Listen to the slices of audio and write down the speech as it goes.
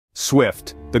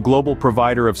SWIFT, the global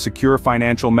provider of secure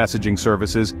financial messaging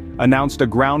services, announced a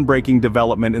groundbreaking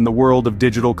development in the world of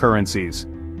digital currencies.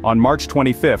 On March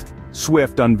 25,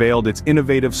 SWIFT unveiled its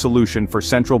innovative solution for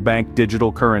central bank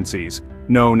digital currencies,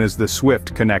 known as the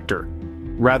SWIFT connector.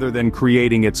 Rather than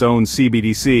creating its own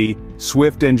CBDC,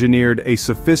 SWIFT engineered a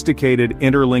sophisticated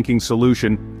interlinking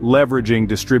solution leveraging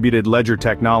distributed ledger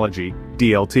technology,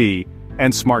 DLT,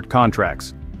 and smart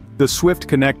contracts. The SWIFT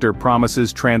connector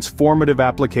promises transformative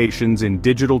applications in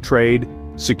digital trade,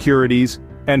 securities,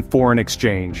 and foreign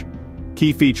exchange.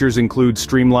 Key features include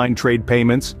streamlined trade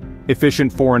payments,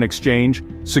 efficient foreign exchange,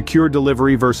 secure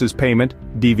delivery versus payment,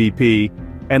 DVP,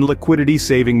 and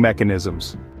liquidity-saving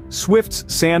mechanisms. SWIFT's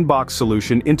sandbox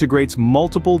solution integrates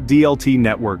multiple DLT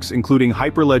networks including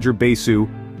Hyperledger Besu,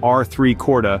 R3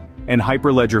 Corda, and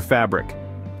Hyperledger Fabric.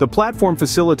 The platform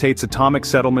facilitates atomic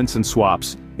settlements and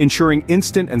swaps, ensuring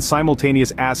instant and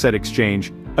simultaneous asset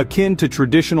exchange, akin to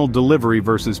traditional delivery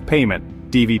versus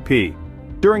payment, DVP.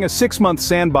 During a 6-month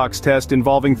sandbox test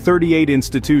involving 38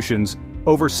 institutions,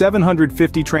 over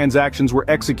 750 transactions were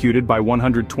executed by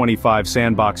 125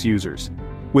 sandbox users.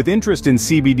 With interest in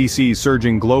CBDCs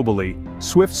surging globally,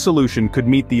 SWIFT's solution could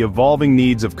meet the evolving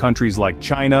needs of countries like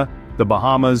China, the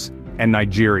Bahamas, and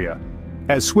Nigeria.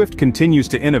 As SWIFT continues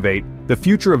to innovate, the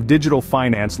future of digital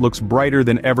finance looks brighter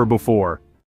than ever before.